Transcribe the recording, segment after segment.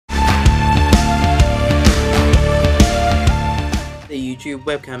YouTube,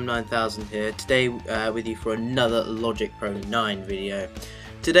 Webcam 9000 here, today with you for another Logic Pro 9 video.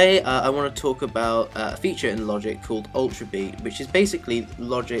 Today I want to talk about a feature in Logic called UltraBeat, which is basically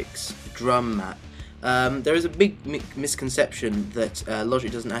Logic's drum map. There is a big misconception that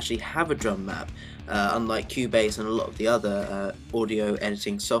Logic doesn't actually have a drum map, unlike Cubase and a lot of the other audio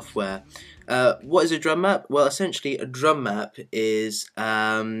editing software. What is a drum map? Well, essentially a drum map is,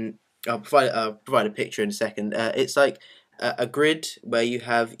 I'll provide a picture in a second. It's like a grid where you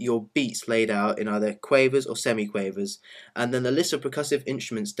have your beats laid out in either quavers or semi-quavers, and then a list of percussive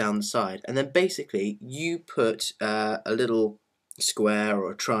instruments down the side, and then basically you put a little square or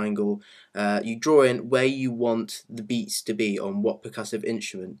a triangle, you draw in where you want the beats to be on what percussive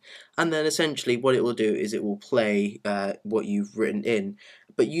instrument, and then essentially what it will do is it will play what you've written in,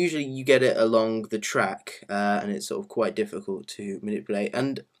 but usually you get it along the track, and it's sort of quite difficult to manipulate.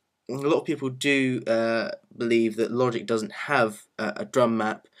 And a lot of people do believe that Logic doesn't have a drum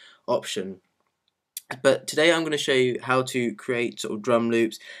map option. But today I'm going to show you how to create sort of drum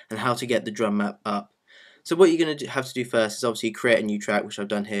loops and how to get the drum map up. So what you're going to have to do first is obviously create a new track, which I've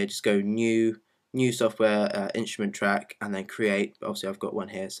done here. Just go new software, instrument track, and then create. Obviously I've got one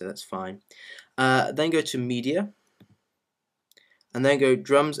here, so that's fine. Then go to media, and then go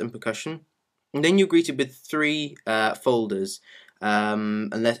drums and percussion. And then you're greeted with three folders.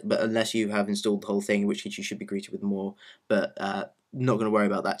 Unless you have installed the whole thing, in which case you should be greeted with more, but not going to worry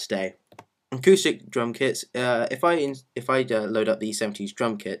about that today. Acoustic drum kits. If I load up the 70s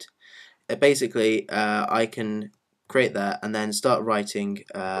drum kit, basically I can create that and then start writing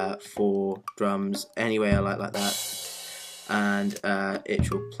for drums any way I like that, and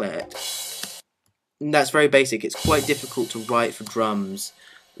it will play it. And that's very basic. It's quite difficult to write for drums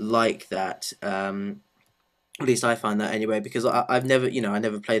like that. At least I find that anyway, because I've never, I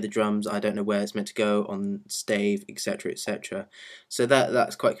never play the drums. I don't know where it's meant to go on stave, etc., etc. So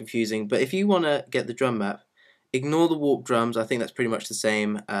that's quite confusing. But if you want to get the drum map, ignore the warp drums. I think that's pretty much the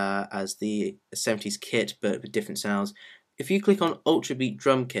same as the 70s kit, but with different sounds. If you click on UltraBeat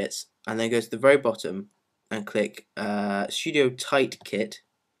drum kits and then go to the very bottom and click Studio Tight Kit,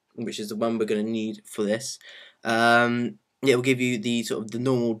 which is the one we're going to need for this, it will give you the sort of the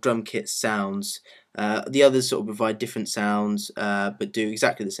normal drum kit sounds. The others sort of provide different sounds, but do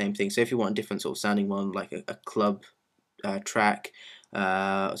exactly the same thing. So if you want a different sort of sounding one, like a club track,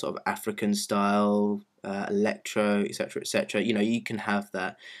 sort of African style, electro, etc., etc., you can have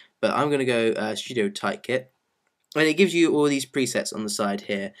that. But I'm going to go Studio Tight Kit, and it gives you all these presets on the side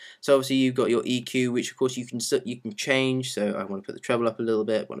here. So obviously you've got your EQ, which of course you can change. So I want to put the treble up a little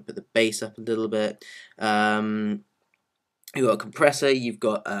bit, want to put the bass up a little bit. You've got a compressor, you've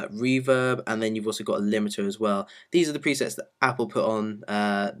got reverb, and then you've also got a limiter as well. These are the presets that Apple put on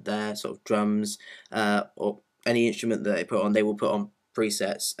their sort of drums, or any instrument that they put on, they will put on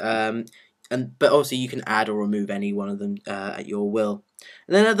presets. But obviously you can add or remove any one of them at your will.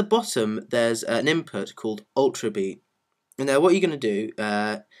 And then at the bottom there's an input called UltraBeat. And now what you're going to do,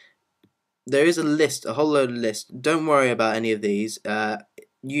 there is a list, a whole load of lists. Don't worry about any of these.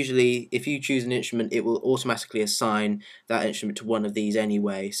 Usually if you choose an instrument, it will automatically assign that instrument to one of these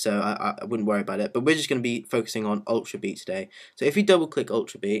anyway, so I wouldn't worry about it. But we're just going to be focusing on UltraBeat today. So if you double click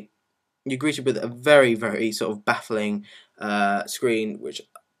UltraBeat, you're greeted with a very, very sort of baffling screen, which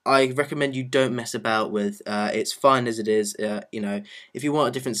I recommend you don't mess about with. It's fine as it is. If you want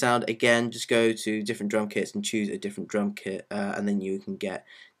a different sound, again, just go to different drum kits and choose a different drum kit, and then you can get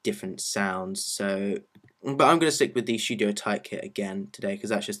different sounds. So, but I'm going to stick with the Studio Tight Kit again today,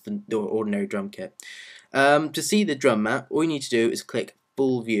 because that's just the ordinary drum kit. To see the drum map, all you need to do is click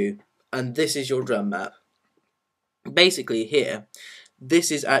Full View, and this is your drum map. Basically here,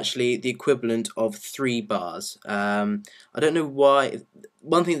 this is actually the equivalent of 3 bars. I don't know why.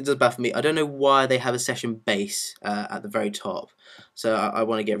 One thing that does baffle me, I don't know why they have a session bass at the very top. So I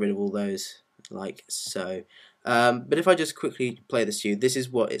want to get rid of all those, like so. But if I just quickly play this to you, this is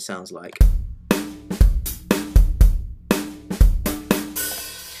what it sounds like.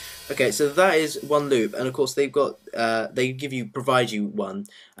 Okay, so that is one loop, and of course they've got provide you one,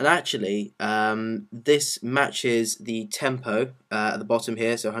 and actually this matches the tempo at the bottom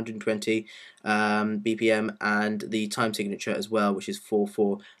here, so 120 BPM, and the time signature as well, which is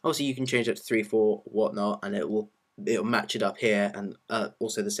 4/4. Obviously you can change that to 3/4, whatnot, and it'll match it up here, and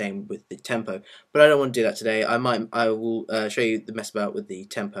also the same with the tempo. But I don't want to do that today. I will show you the mess about with the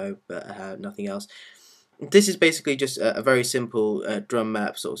tempo, but nothing else. This is basically just a very simple drum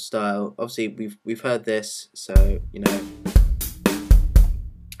map sort of style. Obviously we've heard this, so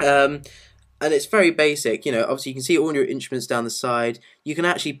and it's very basic. You know, obviously you can see all your instruments down the side. You can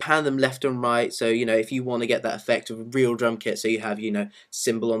actually pan them left and right. So, you know, if you want to get that effect of a real drum kit, so you have, you know,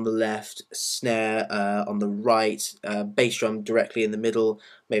 cymbal on the left, snare on the right, bass drum directly in the middle,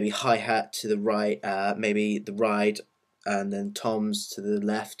 maybe hi-hat to the right, maybe the ride, and then toms to the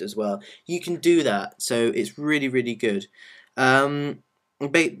left as well. You can do that, so it's really, really good.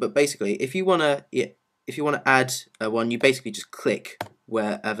 But basically, if you wanna add one, you basically just click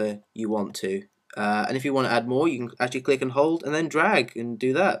wherever you want to. And if you want to add more, you can actually click and hold and then drag and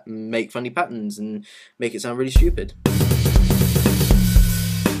do that and make funny patterns and make it sound really stupid.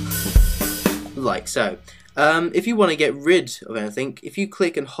 Like so. If you want to get rid of anything, if you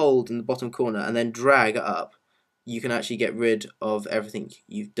click and hold in the bottom corner and then drag up, you can actually get rid of everything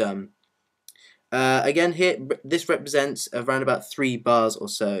you've done. Again, here this represents around about 3 bars or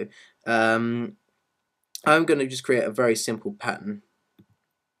so. I'm going to just create a very simple pattern,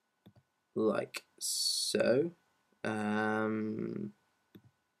 like so. There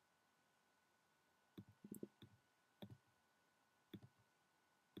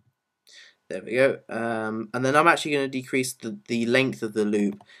we go. And then I'm actually going to decrease the length of the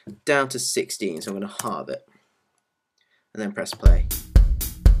loop down to 16, so I'm going to halve it, and then press play.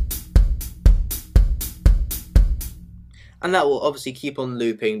 And that will obviously keep on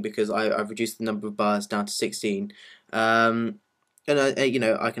looping because I've reduced the number of bars down to 16. And you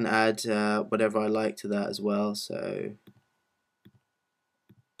know, I can add whatever I like to that as well. So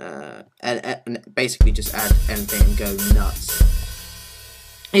and basically just add anything and go nuts.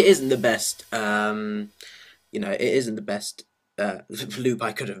 It isn't the best, you know, it isn't the best loop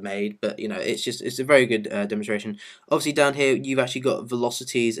I could have made, but you know, it's a very good demonstration. Obviously down here you've actually got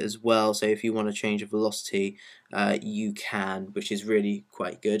velocities as well, so if you want to change a velocity you can, which is really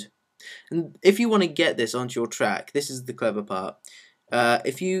quite good. And if you want to get this onto your track, this is the clever part.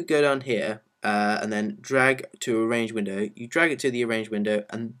 If you go down here and then drag to arrange window, you drag it to the arrange window,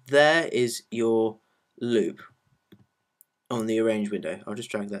 and there is your loop on the arrange window. I'll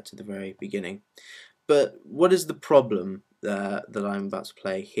just drag that to the very beginning. But what is the problem that I'm about to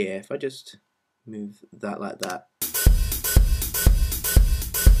play here? If I just move that like that,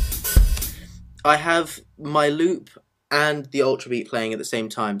 I have my loop and the UltraBeat playing at the same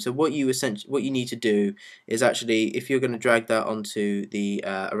time. So what you need to do is actually, if you're going to drag that onto the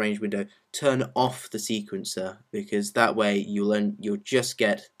arrange window, turn off the sequencer, because that way you'll just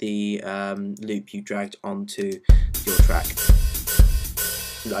get the loop you dragged onto your track,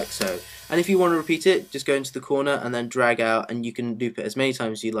 like so. And if you want to repeat it, just go into the corner and then drag out, and you can loop it as many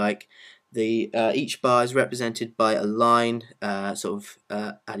times as you like. Each bar is represented by a line, at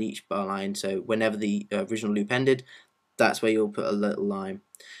each bar line. So whenever the original loop ended, that's where you'll put a little line.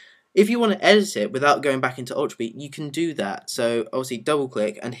 If you want to edit it without going back into UltraBeat, you can do that. So obviously double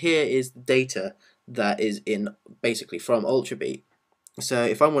click, and here is the data that is in basically from UltraBeat. So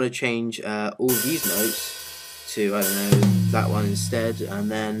if I want to change all these notes to, I don't know, that one instead, and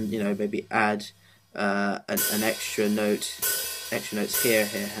then, you know, maybe add an extra notes here,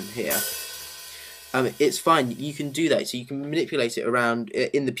 and here. It's fine, you can do that, so you can manipulate it around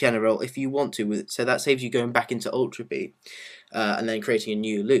in the piano roll if you want to, so that saves you going back into UltraBeat and then creating a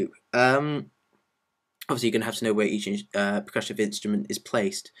new loop. Obviously you're going to have to know where each percussive instrument is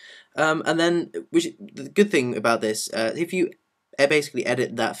placed. And then, the good thing about this, if you basically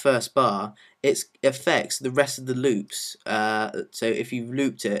edit that first bar, it affects the rest of the loops. So if you've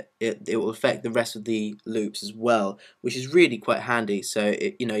looped it will affect the rest of the loops as well, which is really quite handy. So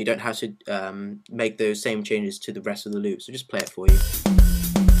you know, you don't have to make those same changes to the rest of the loops. So just play it for you.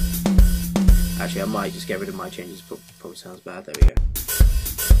 Actually, I might just get rid of my changes. Probably sounds bad. There we go.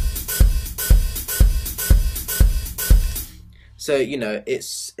 So you know,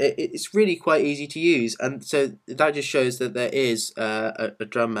 it's really quite easy to use, and so that just shows that there is a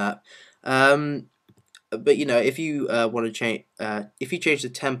drum map. But you know, if you want to change, if you change the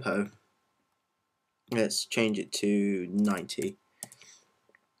tempo, let's change it to 90.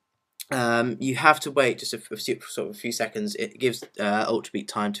 You have to wait just a few seconds. It gives UltraBeat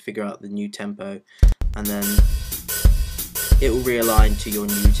time to figure out the new tempo, and then it will realign to your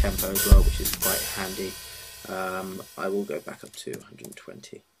new tempo as well, which is quite handy. I will go back up to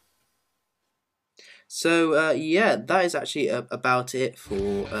 120. So yeah, that is actually about it for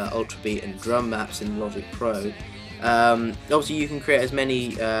UltraBeat and drum maps in Logic Pro. Obviously you can create as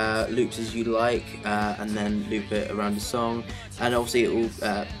many loops as you like and then loop it around the song, and obviously it will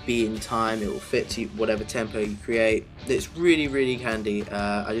be in time, it will fit to whatever tempo you create. It's really, really handy.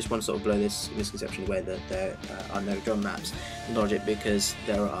 I just want to sort of blow this misconception away that there are no drum maps in Logic, because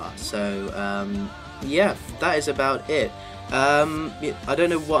there are. So yeah, that is about it. I don't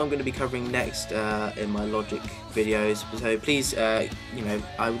know what I'm going to be covering next in my Logic videos, so please, you know,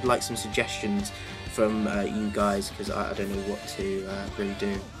 I would like some suggestions from you guys, because I don't know what to really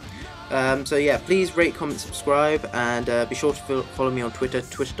do. So yeah, please rate, comment, subscribe, and be sure to follow me on Twitter,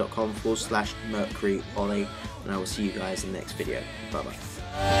 twitter.com/MercuryOllie, and I will see you guys in the next video. Bye bye.